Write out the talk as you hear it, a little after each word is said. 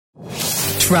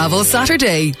Travel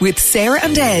Saturday with Sarah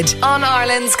and Ed on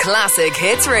Ireland's Classic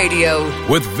Hits Radio.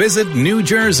 With Visit New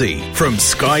Jersey. From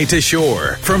sky to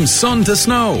shore, from sun to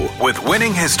snow. With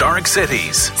winning historic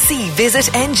cities. See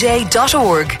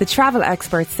visitnj.org. The travel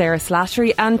expert Sarah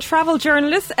Slattery and travel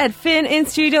journalist Ed Finn in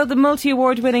studio, the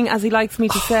multi-award winning, as he likes me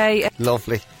to say.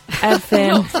 Lovely. Ed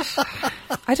Finn.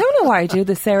 I don't know why I do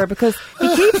this, Sarah, because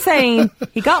he keeps saying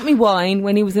he got me wine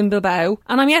when he was in Bilbao,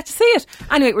 and I'm yet to see it.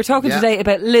 Anyway, we're talking today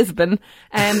about Lisbon.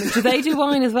 Do they do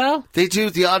wine as well? They do,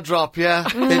 the odd drop, yeah.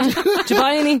 Did you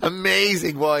buy any?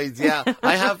 Amazing wines, yeah.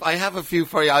 I have a few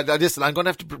for you. Listen, I'm going to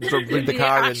have to bring the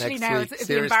car in next week. It'd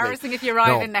be embarrassing if you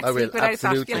arrive in next week without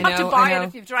that. You'll have to buy it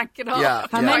if you've drank it all. Yeah,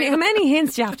 how many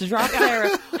hints do you have to drop, Sarah?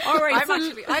 All right,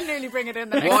 I'll nearly bring it in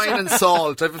the next wine and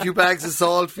salt. I have a few bags of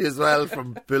salt for you as well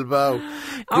from Bilbao.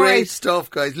 Great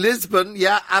stuff, guys. Lisbon,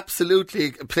 yeah,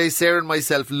 absolutely. A place Sarah and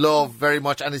myself love very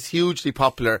much, and it's hugely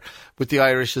popular with the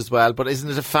Irish as well. But isn't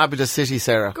it a fabulous city,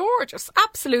 Sarah? Gorgeous.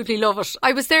 Absolutely love it.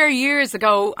 I was there years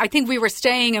ago. I think we were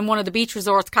staying in one of the beach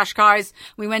resorts, Cascais.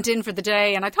 We went in for the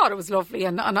day and I thought it was lovely.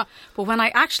 But when I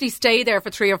actually stayed there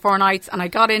for 3 or 4 nights and I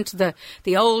got into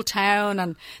the old town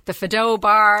and the Fado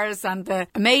bars and the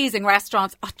amazing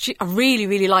restaurants, I really,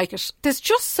 really like it. There's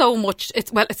just so much.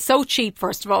 It's so cheap,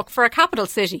 first of all, for a capital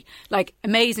city. Like,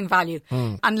 amazing value.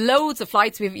 And loads of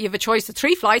flights. You have a choice of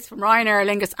 3 flights from Ryanair,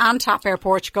 Lingus and TAP Air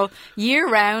Portugal year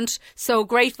round. So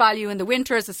great value in the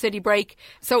winter as a city break.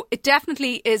 So it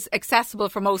definitely is accessible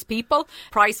for most people,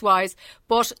 price-wise.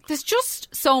 But there's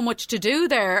just so much to do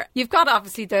there. You've got,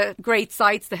 obviously, the great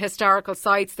sites, the historical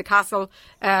sites, the castle.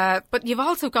 But you've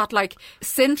also got, like,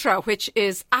 Sintra, which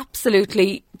is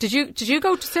absolutely... Did you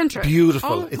go to Sintra? Beautiful.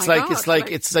 Oh, it's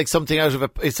like something out of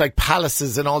it's like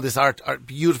palaces and all this art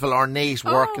beautiful ornate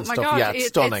work and stuff. God. Yeah, it's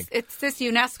stunning. It's this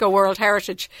UNESCO World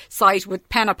Heritage site with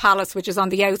Penna Palace, which is on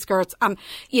the outskirts. And,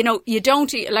 you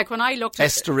don't, like when I looked at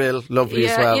Estoril, lovely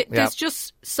as well. There's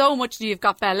just so much. You've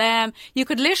got Belém. You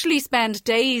could literally spend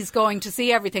days going to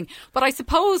see everything. But I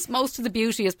suppose most of the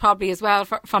beauty is probably as well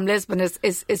from Lisbon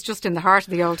is just in the heart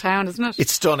of the old town, isn't it?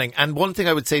 It's stunning. And one thing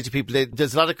I would say to people,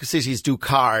 there's a lot of cities do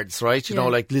cards, right? You know,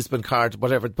 like Lisbon card,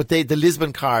 whatever. But the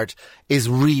Lisbon card is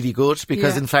really good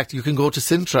because, in fact, you can go to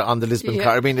Sintra on the Lisbon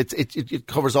card. I mean, it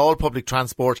covers all public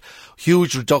transport,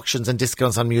 huge reductions and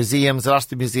discounts on museums. A lot of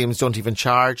the museums don't even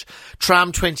charge.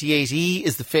 Tram 28E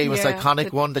is the famous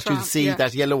iconic one that you'll see,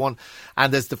 that yellow one.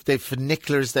 And there's the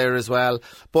funiculars there as well.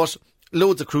 But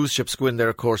loads of cruise ships go in there,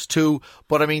 of course, too.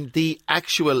 But I mean,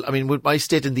 I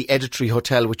stayed in the Editry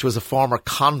Hotel, which was a former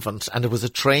convent, and it was a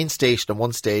train station at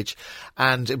one stage,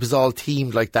 and it was all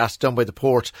themed like that, down by the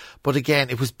port. But again,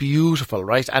 it was beautiful,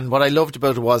 right? And what I loved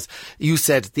about it was, you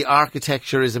said the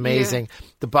architecture is amazing,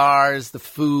 the bars, the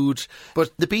food,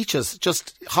 but the beaches.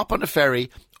 Just hop on a ferry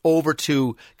over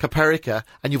to Caparica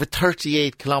and you have a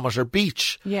 38-kilometre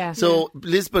beach. So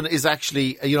Lisbon is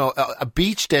actually, a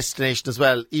beach destination as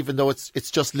well, even though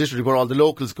it's just literally where all the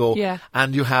locals go.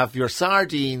 And you have your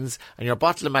sardines and your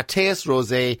bottle of Mateus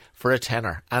Rosé for a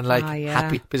tenner. And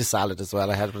happy bit of salad as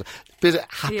well. I had a bit of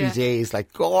happy days,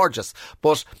 like gorgeous.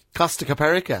 But Costa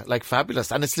Caparica, like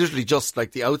fabulous. And it's literally just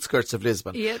like the outskirts of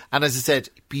Lisbon. And as I said,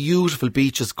 beautiful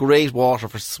beaches, great water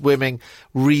for swimming,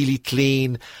 really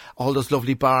clean, all those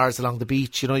lovely bars along the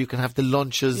beach. You can have the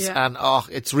lunches and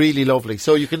it's really lovely.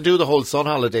 So you can do the whole sun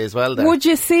holiday as well there. Would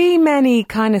you see many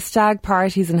kind of stag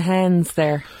parties and hens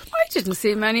there? I didn't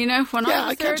see many now when I was there.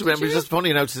 I can't remember. It's just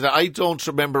funny now to say that. I don't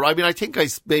remember. I mean, I think I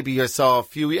saw a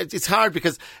few. It's hard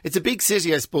because it's a big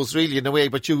city, I suppose, really, in a way,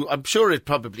 but I'm sure it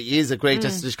probably is a great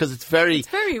destination because it's very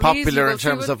popular in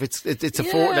terms of it's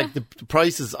like the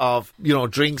prices of,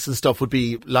 drinks and stuff would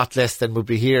be a lot less than would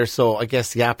be here. So I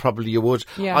guess, probably you would.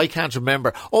 I can't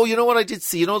remember. Oh, you know what I did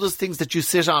see? You know those things that you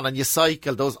sit on and you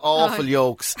cycle, those awful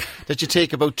yokes that you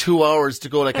take about 2 hours to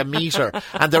go like a metre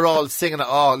and they're all singing,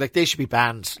 like they should be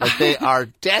banned. Like they are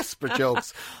desperate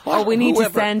jokes. We need to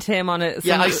send him on it.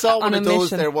 I saw one of those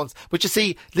there once. But you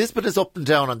see, Lisbon is up and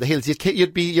down on the hills.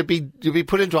 You'd be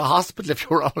put into a hospital if you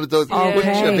were on one of those,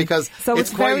 wouldn't you? Because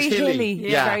it's quite very hilly.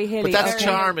 Yeah, very hilly. But that's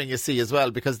charming, you see, as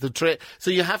well, because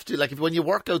so you have to, like, when you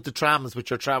work out the trams with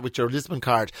your Lisbon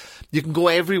card, you can go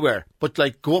everywhere, but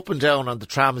like go up and down on the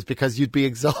trams because you'd be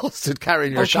exhausted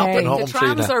carrying your shopping home. The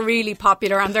trams are really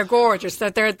popular and they're gorgeous.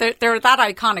 They're that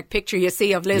iconic picture you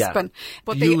see of Lisbon.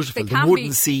 But beautiful. beautiful. The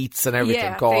wooden seats and everything.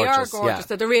 Yeah, gorgeous. they are gorgeous.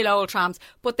 They're the real old trams.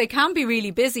 But they can be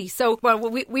really busy. So,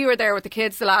 we were there with the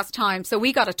kids the last time. So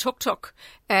we got a tuk-tuk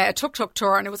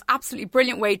tour, and it was absolutely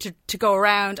brilliant way to go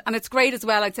around. And it's great as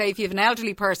well, I'd say, if you have an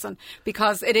elderly person,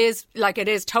 because it is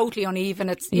totally uneven.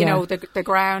 It's, you know, the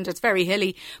ground, it's very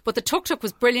hilly. But the tuk-tuk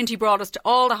was brilliant. He brought us to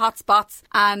all the hot spots.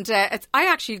 And I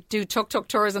actually do tuk-tuk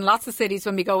tours in lots of cities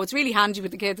when we go. It's really handy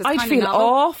with the kids. I'd feel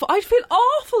awful. I'd feel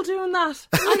awful doing that.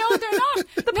 I know, they're not.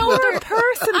 The poor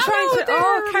person trying to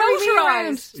carry me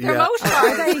around. They're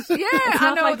motorised. Yeah,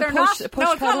 I know, they're not.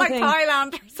 No, it's not like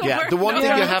Thailand or somewhere. Yeah, the one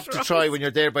thing you have to try when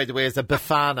you're there, by the way, is a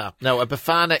bifana. Now, a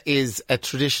bifana is a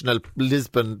traditional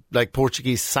Lisbon, like,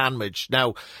 Portuguese sandwich.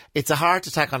 Now, it's a heart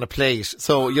attack on a plate.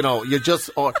 So, you know, you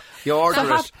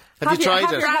order it. Have you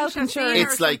tried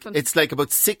it? It's like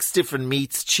about 6 different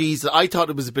meats, cheese. I thought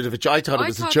it was a bit of a joke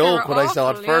when I saw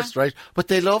it first, right? But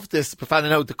they love this.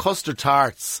 Now, the custard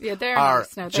tarts are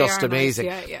just amazing.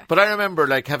 Nice. Yeah. But I remember,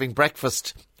 like, having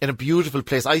breakfast in a beautiful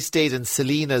place. I stayed in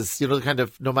Selena's, you know, the kind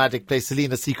of nomadic place,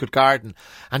 Selena's Secret Garden,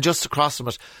 and just across from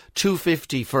it,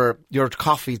 $2.50 for your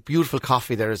coffee, beautiful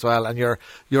coffee there as well, and your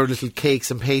little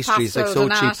cakes and pastries, like, so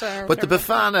cheap. But the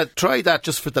bifana, try that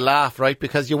just for the laugh, right?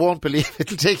 Because you won't believe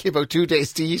it'll take you about 2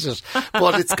 days to eat it.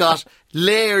 But it's got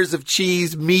layers of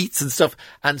cheese, meats and stuff,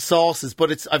 and sauces.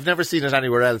 But I've never seen it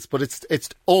anywhere else. But it's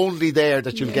only there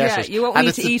that you'll get it. You won't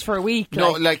need to eat for a week.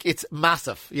 No, like, it's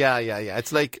massive. Yeah.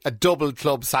 It's like a double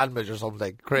club sandwich or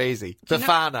something crazy.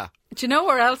 Bifana. Do you know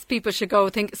where else people should go,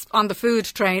 think, on the food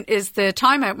train, is the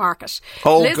Time Out Market.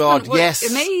 Oh, Lisbon God, was yes.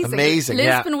 Amazing.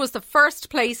 Lisbon was the first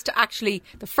place the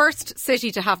first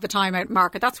city to have the Time Out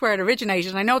Market. That's where it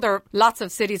originated. I know there are lots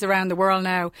of cities around the world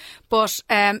now, but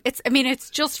it's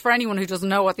just for anyone who doesn't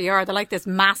know what they are. They're like this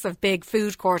massive big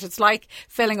food court. It's like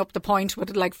filling up the point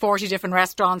with like 40 different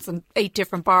restaurants and 8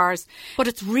 different bars. But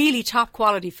it's really top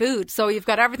quality food. So you've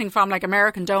got everything from like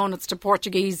American donuts to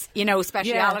Portuguese, you know,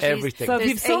 specialities. Everything. So if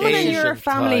you've someone in your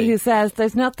family who says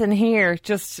there's nothing here,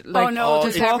 just like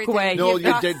just walk away. No,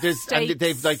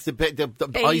 they've like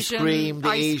the ice cream,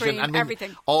 the Asian, and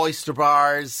everything. Oyster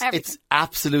bars. Everything. It's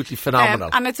absolutely phenomenal,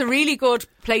 and it's a really good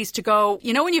place to go.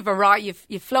 You know, when you've arrived,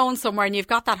 you've flown somewhere, and you've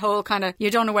got that whole kind of, you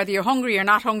don't know whether you're hungry or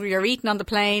not hungry. You're eating on the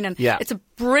plane, and it's a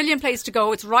brilliant place to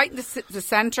go. It's right in the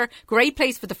centre. Great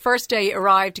place for the first day you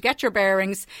arrive to get your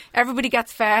bearings. Everybody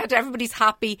gets fed. Everybody's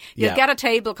happy. You'll get a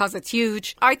table because it's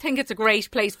huge. I think it's a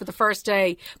great place for the first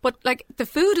day. But like, the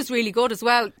food is really good as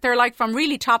well. They're like from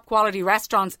really top quality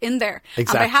restaurants in there.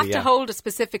 Exactly, and they have to hold a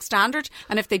specific standard.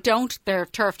 And if they don't, they're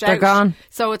turfed out. They're gone.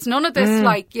 So it's none of this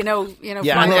like, you know.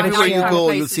 Yeah, and everywhere you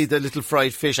go, you'll see the little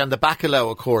fried fish and the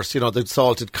bacalao, of course. You know, the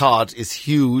salted cod is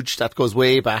huge. That goes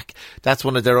way back. That's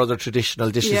one of their other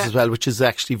traditional dishes as well, which is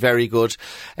actually very good.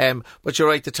 But you're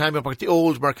right, the Time Out Market, the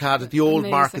old Mercado, the old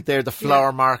market there, the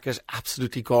flower market,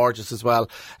 absolutely gorgeous as well.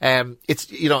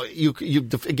 It's, you know,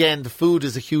 again, the food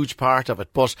is a huge part of it,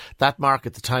 but that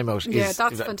market, the Time Out, is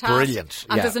that's fantastic. Brilliant.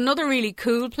 And there's another really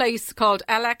cool place called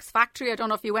LX Factory. I don't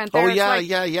know if you went there. Oh,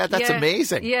 yeah. That's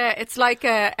amazing. Yeah, it's like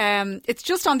it's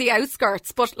just on the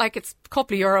outskirts, but like it's a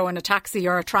couple of euro in a taxi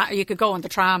or a tram. You could go on the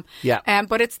tram. Yeah.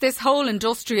 But it's this whole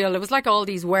industrial, it was like all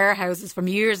these warehouses from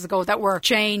years ago that were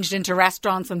changed into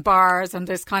restaurants and bars, and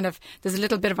there's a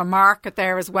little bit of a market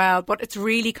there as well, but it's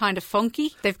really kind of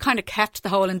funky. They've kind of kept the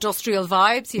whole industrial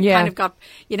vibes. You've kind of got,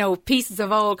 you know, pieces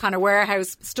of old kind of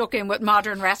warehouse stuck in with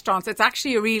modern restaurants. It's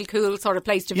actually a real cool sort of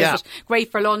place to visit.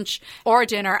 Great for lunch or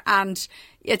dinner, and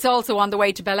it's also on the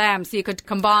way to Belém, so you could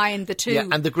combine the two. Yeah,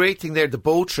 and the great thing there, the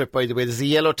boat trip, by the way, there's a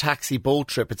yellow taxi boat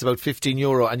trip. It's about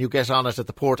 €15 and you get on it at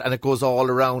the port and it goes all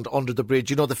around under the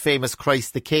bridge. You know the famous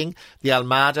Christ the King, the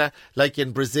Almada. Like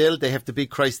in Brazil, they have the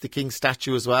big Christ the King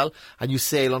statue as well, and you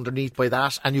sail underneath by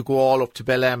that and you go all up to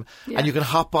Belém and you can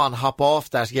hop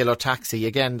off that yellow taxi.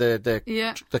 Again,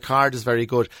 the card is very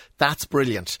good. That's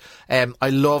brilliant. I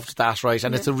loved that, right?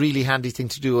 And it's a really handy thing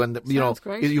to do. And, you know,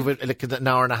 you've like an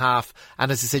hour and a half,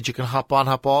 and as I said, you can hop on,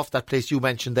 hop off. That place you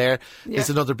mentioned there is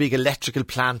another big electrical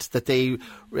plant that they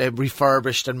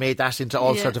refurbished and made that into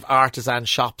all sort of artisan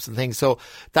shops and things. So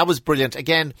that was brilliant.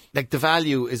 Again, like, the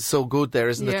value is so good there,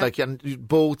 isn't it? Like, and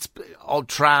boats, all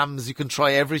trams, you can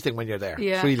try everything when you're there.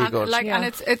 Yeah. It's really good. And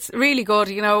it's really good,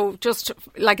 you know, just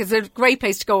like, it's a great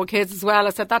place to go with kids as well.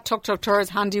 I said that tuk-tuk tour is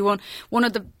a handy one. One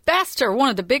of the best or one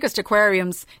of the biggest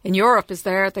aquariums in Europe is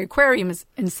there. The aquarium is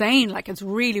insane. Like, it's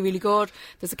really, really good.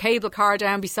 There's a cable car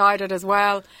down beside it as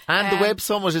well. And the Web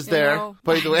Summit is there,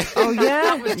 by the way. Oh, yeah.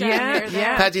 That was down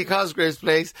here. Paddy Cosgrave's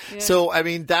place. Yeah. So, I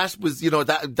mean, that was,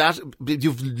 that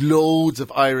you've loads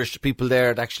of Irish people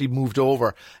there that actually moved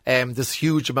over. There's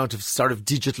huge amount of sort of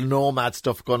digital nomad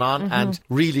stuff going on, and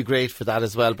really great for that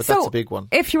as well. But that's a big one.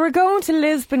 If you were going to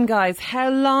Lisbon, guys, how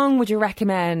long would you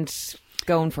recommend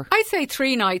going for? I'd say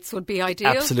 3 nights would be ideal.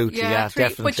 Absolutely, yeah,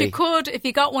 definitely. But you could, if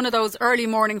you got one of those early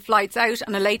morning flights out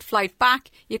and a late flight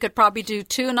back, you could probably do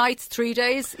 2 nights, 3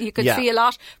 days. You could see a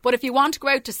lot. But if you want to go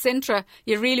out to Sintra,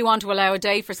 you really want to allow a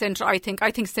day for Sintra, I think. I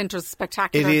think Sintra's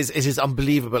spectacular. It is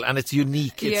unbelievable, and it's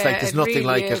unique. It's like there's nothing really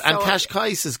like it. And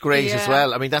Cascais is great as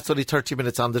well. I mean, that's only 30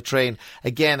 minutes on the train.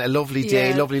 Again, a lovely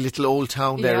day, lovely little old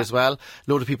town there as well. A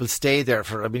load of people stay there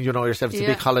for, I mean, you know yourself, it's a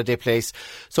big holiday place.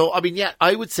 So, I mean,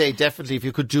 I would say definitely if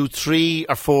you could do 3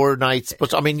 or 4 nights,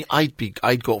 but I mean,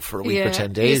 I'd go for a week or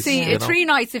 10 days. You see, 3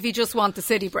 nights if you just want the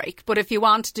city break, but if you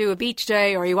want to do a beach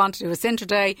day or you want to do a Sintra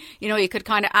day, you could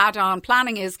kind of add on.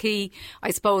 Planning is key,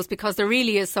 I suppose, because there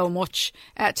really is so much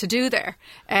to do there.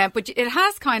 But it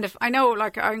has kind of, I know,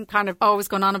 like, I'm kind of always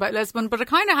going on about Lisbon, but it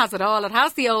kind of has it all. It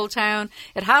has the old town,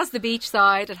 it has the beach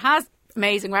side, it has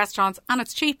amazing restaurants, and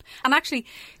it's cheap. And actually,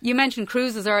 you mentioned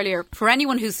cruises earlier. For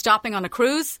anyone who's stopping on a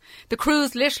cruise, the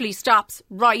cruise literally stops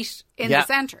right in the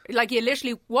centre. Like, you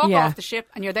literally walk off the ship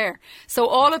and you're there. So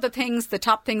all of the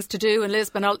top things to do in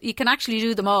Lisbon, you can actually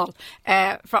do them all.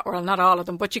 Well, not all of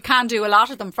them, but you can do a lot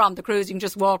of them from the cruise. You can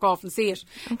just walk off and see it.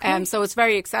 Okay. So it's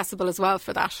very accessible as well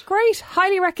for that. Great.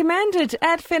 Highly recommended.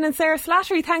 Ed, Finn and Sarah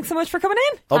Slattery, thanks so much for coming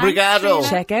in. Obrigado.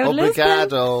 Check out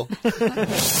Obrigado.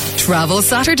 Lisbon. Travel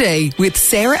Saturday with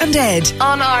Sarah and Ed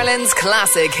on Ireland's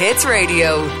Classic Hits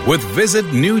Radio. With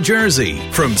Visit New Jersey.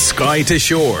 From sky to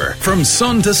shore, from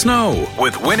sun to snow.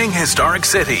 With winning historic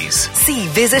cities. See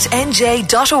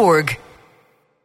visitnj.org.